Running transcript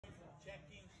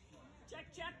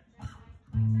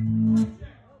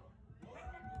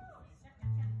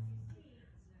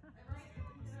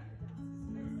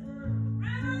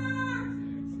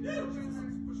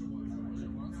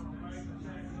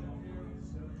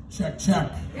Check,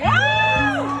 check. All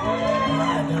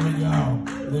right, there we go.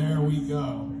 There we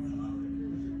go.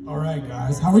 All right,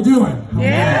 guys, how we doing?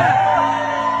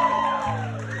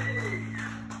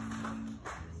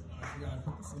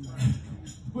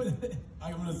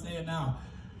 I'm gonna say it now.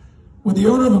 Would the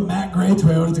owner of a matte gray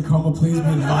Toyota Tacoma please be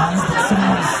advised that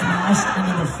someone smashed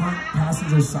into the front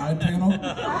passenger side panel?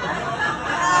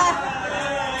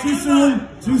 Too soon,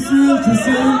 too soon, too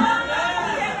soon.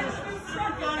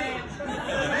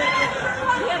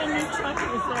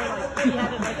 He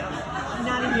had it like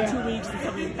not even 2 weeks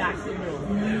until we back to the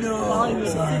No.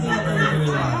 Sorry, I'm not very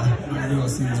good at doing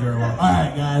scenes very well.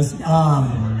 Alright, guys.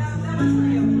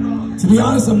 To be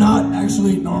honest, I'm not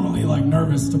actually normally like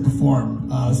nervous to perform.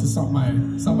 This is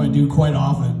something I do quite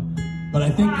often. But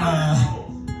I think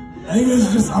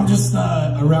it's just I'm just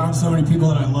around so many people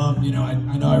that I love. You know, I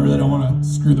know I really don't want to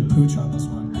screw the pooch on this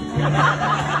one.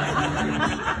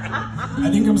 I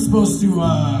think I'm supposed to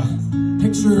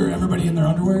picture everybody in their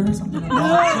underwear or something like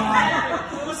that.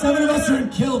 7 of us are in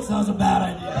kilts. That was a bad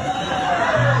idea.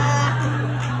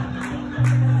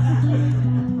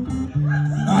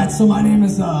 All right, so my name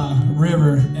is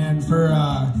River, and for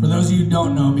those of you who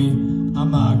don't know me,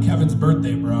 I'm Kevin's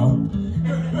birthday bro.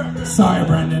 Sorry,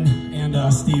 Brendan and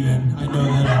Steven. I know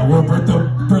that we're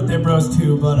birthday bros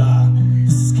too, but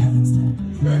this is Kevin's day.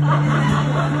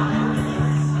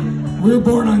 We were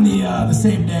born on the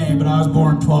same day, but I was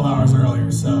born 12 hours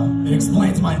earlier, so it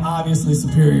explains my obviously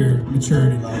superior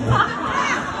maturity level.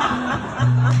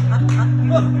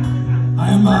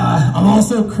 I'm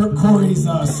also Corey's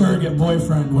surrogate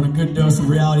boyfriend when a good dose of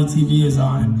reality TV is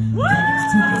on.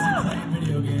 Kevin's too busy playing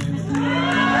video games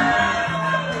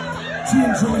to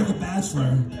enjoy The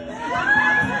Bachelor.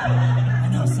 I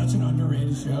know, such an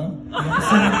underrated show.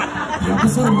 The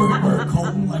episode where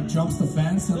Colton like jumps the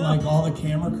fence and like all the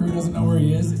camera crew doesn't know where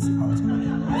he is. It's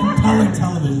compelling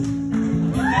television.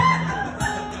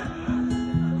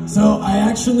 So I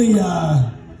actually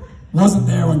wasn't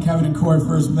there when Kevin and Corey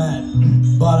first met,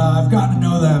 but I've gotten to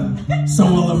know them so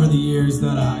well over the years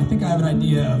that I think I have an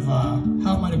idea of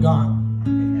how it might have gone.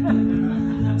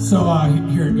 So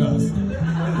here it goes.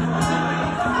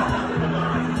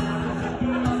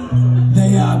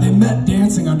 They met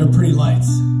dancing under pretty lights,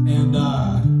 and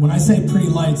when I say pretty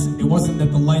lights, it wasn't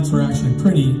that the lights were actually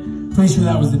pretty. Pretty sure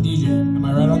that was the DJ. Am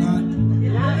I right on that?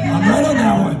 I'm right on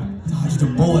that one. Dodged a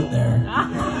bullet there.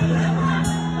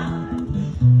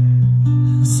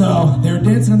 So they were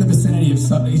dancing in the vicinity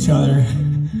of each other,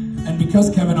 and because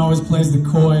Kevin always plays the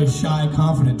coy, shy,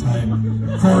 confident type,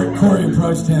 Corey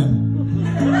approached him.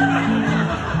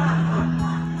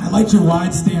 I liked your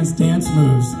wide stance dance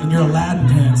moves and your Aladdin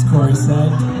dance, Corey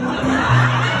said.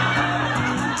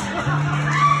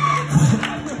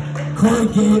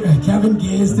 Kevin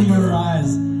gazed into her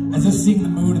eyes as if seeing the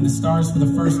moon and the stars for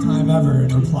the first time ever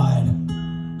and replied,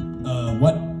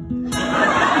 what?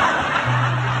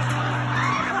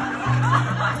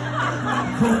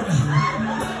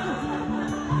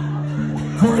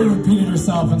 Corey repeated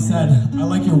herself and said, I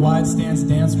like your wide stance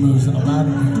dance moves and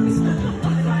Aladdin dance.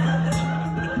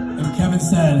 And Kevin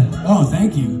said, oh,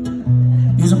 thank you.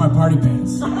 These are my party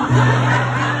pants. And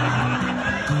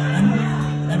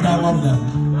I love them.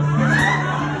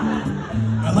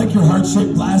 I like your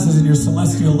heart-shaped glasses and your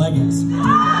celestial leggings.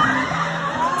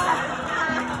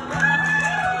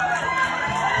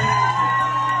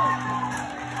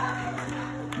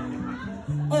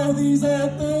 Oh, these are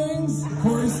things,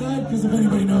 Corey said, because if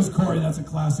anybody knows Corey, that's a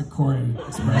classic Corey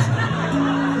expression.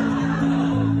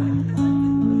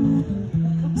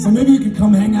 So maybe you could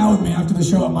come hang out with me after the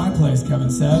show at my place, Kevin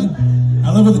said.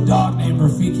 I live with a dog named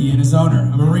Rafiki and his owner,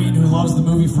 a Marine who loves the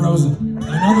movie Frozen, and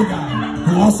another guy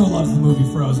who also loves the movie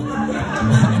Frozen.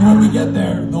 And when we get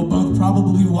there, they'll both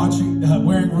probably be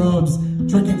wearing robes,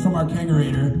 drinking from our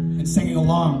kegerator, and singing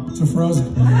along to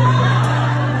Frozen.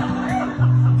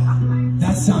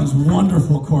 That sounds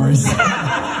wonderful, Corey.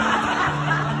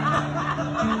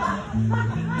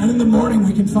 And in the morning,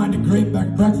 we can find a great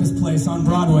breakfast place on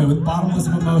Broadway with bottomless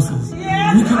mimosas.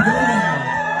 Yeah.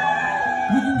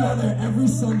 We can go there every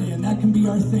Sunday, and that can be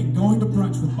our thing, going to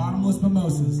brunch with bottomless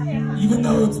mimosas. Even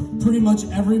though it's pretty much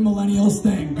every millennial's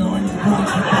thing, going to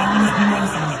brunch with bottomless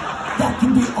mimosas. That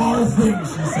can be our thing,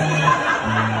 she said.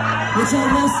 Which I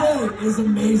will say is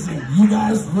amazing. You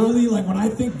guys really, like, when I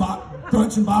think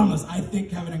brunch and bottomless, I think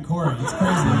Kevin and Corey. It's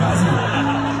crazy.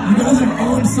 You guys have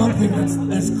owned something that's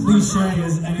as cliche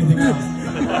as anything else.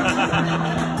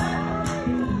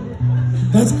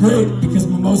 That's great, because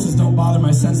mimosas don't bother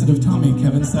my sensitive tummy,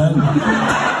 Kevin said.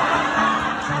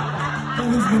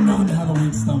 Kevin's been known to have a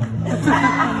weak stomach.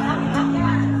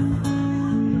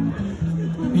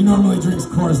 He normally drinks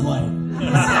Coors Light.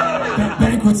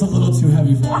 Banquet's a little too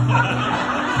heavy for him.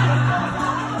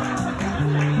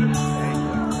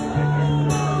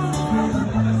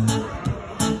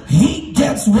 He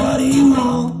gets what he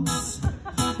wants.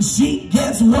 She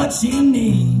gets what she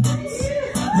needs.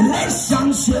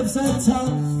 Relationships are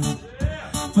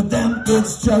tough. For them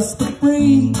it's just a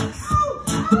breeze.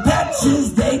 The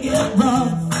patches they get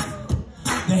rough.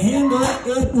 They handle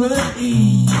it with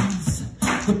ease.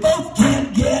 They both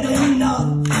can't get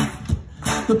enough.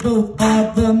 They both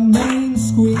are the main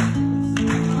squeeze.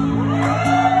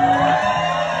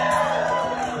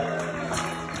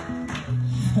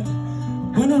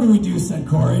 When do we do, said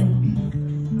Corey.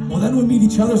 Well, then we meet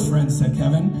each other's friends, said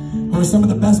Kevin, who are some of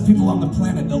the best people on the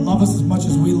planet that love us as much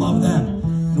as we love them.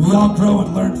 And we all grow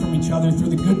and learn from each other through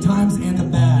the good times and the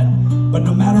bad. But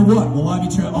no matter what, we'll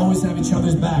always have each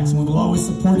other's backs, and we will always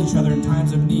support each other in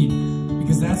times of need.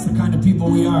 Because that's the kind of people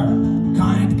we are.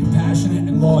 Kind, compassionate,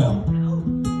 and loyal.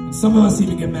 And some of us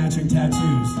even get matching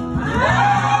tattoos.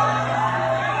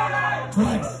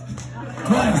 Twice.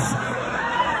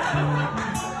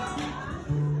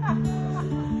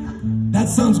 That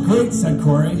sounds great, said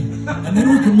Corey. And then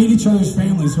we can meet each other's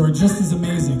families who are just as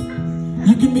amazing.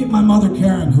 You can meet my mother,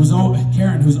 Karen, who's always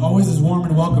as warm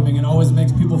and welcoming and always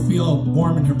makes people feel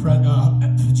warm in her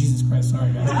Jesus Christ,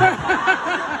 sorry guys.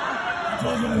 I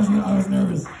told you I was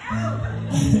nervous.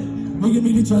 We can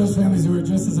meet each other's families who are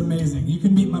just as amazing. You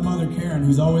can meet my mother, Karen,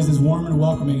 who's always as warm and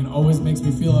welcoming and always makes me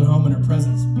feel at home in her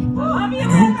presence. And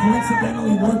who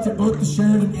coincidentally worked at both the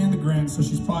Sheridan and the Grand, so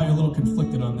she's probably a little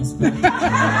conflicted on this film.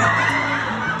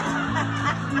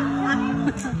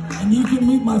 And you can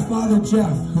meet my father,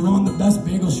 Jeff, who owned the best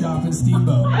bagel shop in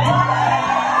Steamboat.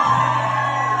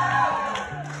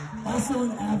 Also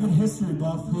an avid history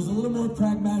buff, who's a little more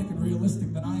pragmatic and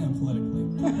realistic than I am politically.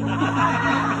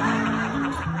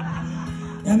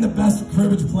 And the best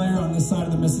cribbage player on this side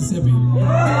of the Mississippi.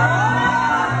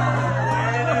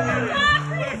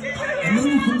 And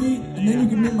then you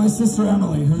can meet my sister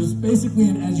Emily, who's basically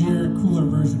an edgier, cooler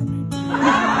version of me.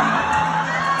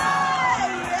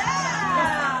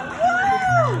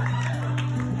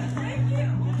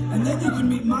 And then you can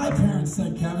meet my parents,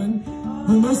 said Kevin,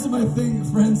 who most of my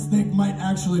friends think might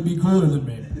actually be cooler than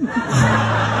me.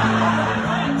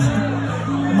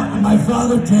 My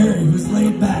father, Terry, who's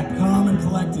laid back, calm, and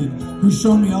collected, who's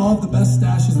shown me all of the best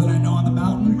stashes that I know on the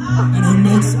mountain, and who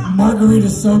makes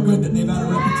margaritas so good that they've had a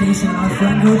reputation in our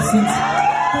friend group since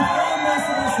before most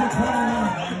of us were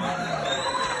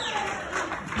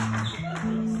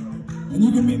 21. And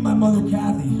you can meet my mother,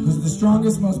 Kathy, who's the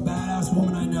strongest, most badass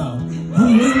woman I know,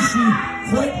 who, when she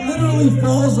quite literally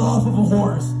falls off of a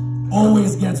horse,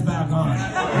 always gets back on.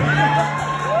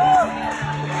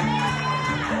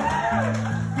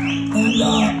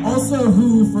 And also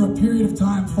who, for a period of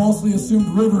time, falsely assumed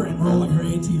River enrolling her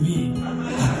ATV.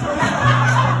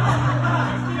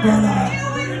 But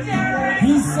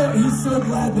he's so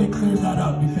glad they cleared that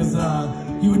up, because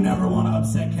he would never want to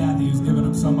upset Kathy, who's given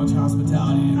him so much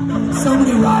hospitality and so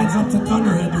many rides up to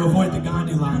Thunderhead to avoid the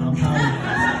Gandhi line on Powder.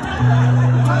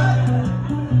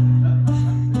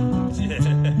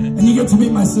 And you get to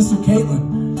meet my sister Caitlin,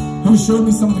 who showed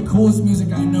me some of the coolest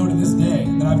music I know to this day,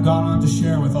 that I've gone on to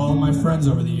share with all of my friends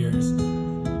over the years.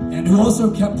 And who also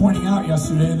kept pointing out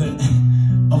yesterday that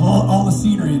of all the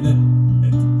scenery, that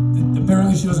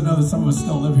apparently she doesn't know that some of us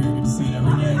still live here and get to see it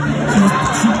every day.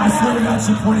 I swear to God,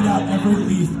 she pointed out every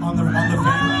leaf on the van.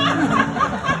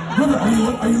 River,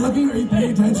 are you looking? Are you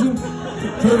paying attention?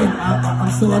 Kidding, I'm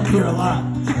still up here a lot.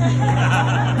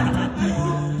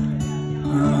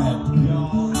 Alright.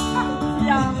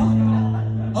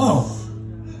 Oh,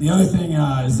 the other thing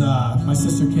is my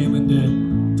sister Caitlin did,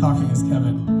 talking as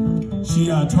Kevin. She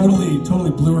totally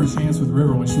blew her chance with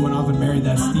River when she went off and married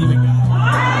that Steven guy.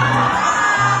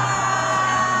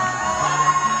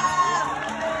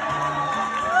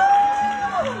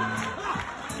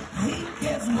 He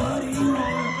gets what he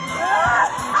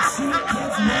wants. She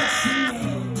gets what she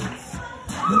needs.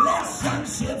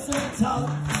 Relationships are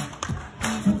tough.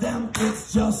 For them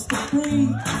it's just a breeze.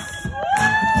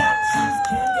 The patches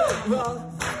can get rough.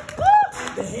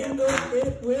 They handle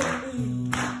it with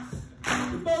ease.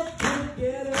 We both can't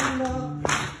get enough.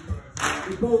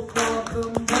 We both are the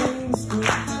main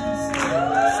squeeze.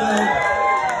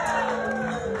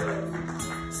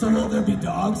 So will there be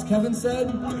dogs, Kevin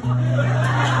said?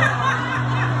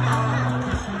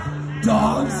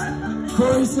 Dogs?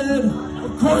 Corey said,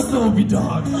 of course there will be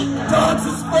dogs. Dogs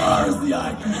as far as the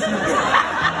eye can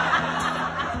see.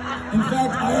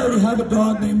 have a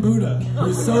dog named Buddha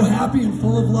who's so happy and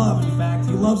full of love. In fact,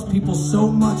 he loves people so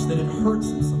much that it hurts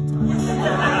him sometimes.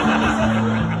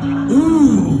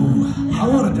 Ooh, I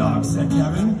want a dog, said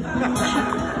Kevin.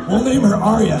 We'll name her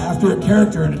Arya after a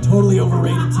character in a totally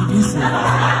overrated TV series.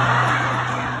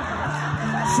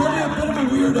 She'll be a bit of a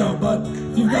weirdo, but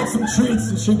if you've got some treats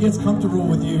and she gets comfortable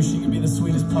with you, she can be the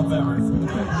sweetest pup ever.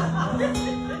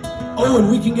 Oh, and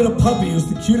we can get a puppy who's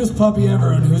the cutest puppy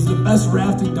ever and who's the best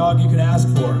rafting dog you could ask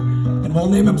for. And we'll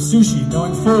name him Sushi,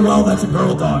 knowing full well that's a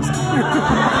girl dog.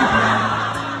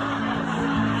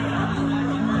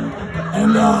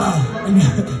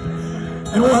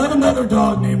 And we'll have another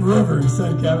dog named River,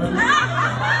 said Kevin.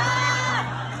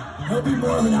 He'll be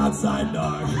more of an outside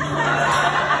dog.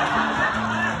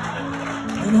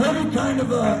 And he'll be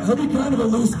kind of a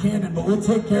loose cannon, but we'll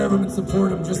take care of him and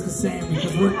support him just the same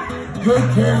because we're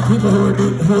good, caring people who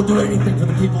will do anything for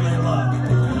the people they love.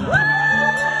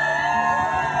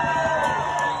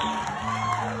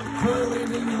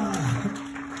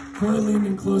 Corey leaned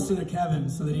in closer to Kevin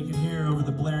so that he could hear over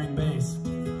the blaring bass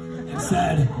and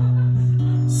said,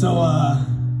 "So,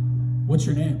 what's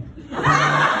your name?"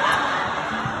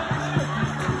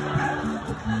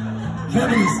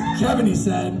 Kevin, he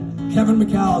said, "Kevin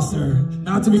McAllister,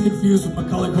 not to be confused with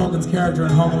Macaulay Culkin's character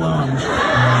in Home Alone.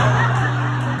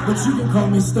 But you can call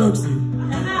me Stokesy.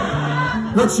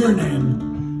 What's your name?"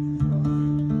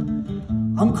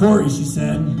 "I'm Corey," she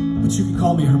said, "but you can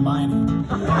call me Hermione."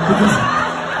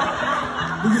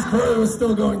 Because Corey was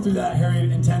still going through that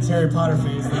intense Harry Potter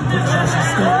phase. And I'm pretty sure she's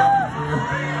still going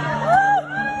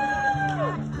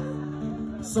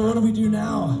through. "So what do we do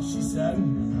now?" she said.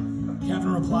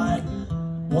 Kevin replied,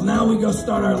 "Well, now we go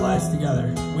start our lives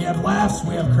together. We have laughs,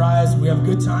 we have cries, we have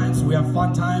good times, we have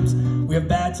fun times, we have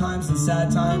bad times and sad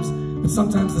times, but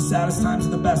sometimes the saddest times are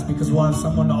the best because we'll have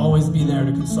someone to always be there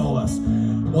to console us.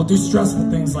 We'll do stressful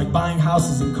things like buying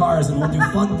houses and cars, and we'll do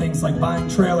fun things like buying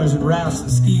trailers and rafts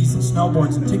and skis and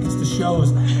snowboards and tickets to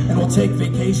shows, and we'll take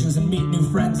vacations and meet new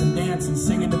friends and dance and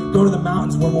sing and go to the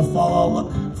mountains where we'll fall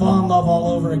in love all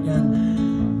over again.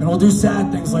 And we'll do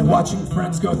sad things like watching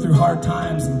friends go through hard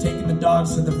times and taking the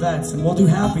dogs to the vets. And we'll do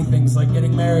happy things like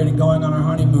getting married and going on our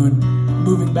honeymoon,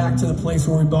 moving back to the place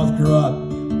where we both grew up.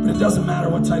 But it doesn't matter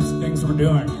what types of things we're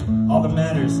doing. All that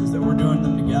matters is that we're doing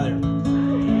them together."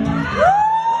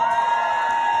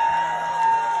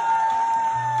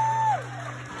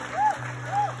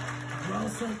 Well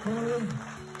said, Corey.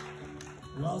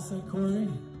 Well said, Corey.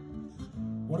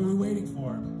 What are we waiting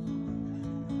for?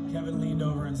 Kevin leaned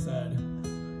over and said,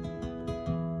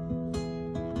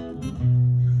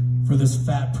 "For this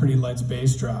fat, pretty lights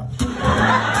bass drop." He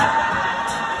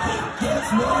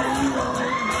gets what he wants.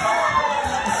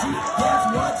 She gets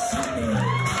what she needs.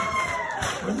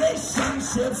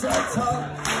 Relationships are tough.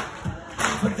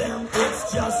 For them, it's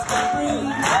just a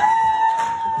breeze.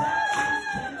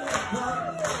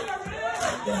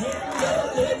 The hit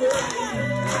delivery.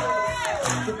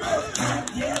 They both can't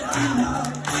get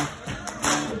enough.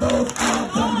 They both are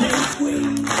the main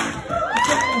squeeze.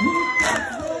 Who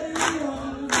gets what he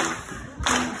wants?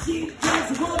 She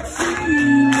gets what she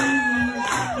needs.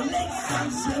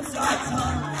 Relationships are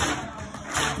tough.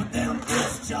 For them,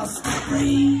 it's just a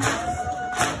breeze.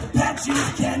 The patches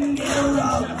can get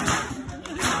rough.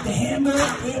 The hammer,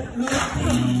 it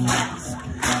repeats.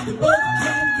 They both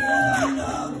can't get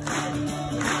enough.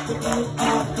 They both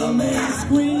are the main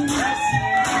squeeze.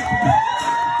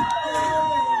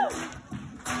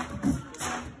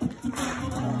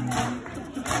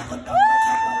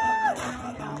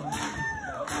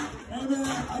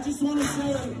 I just want to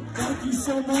say thank you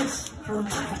so much for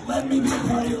letting me be a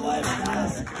part of your life,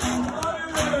 guys.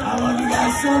 I love you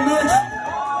guys so much.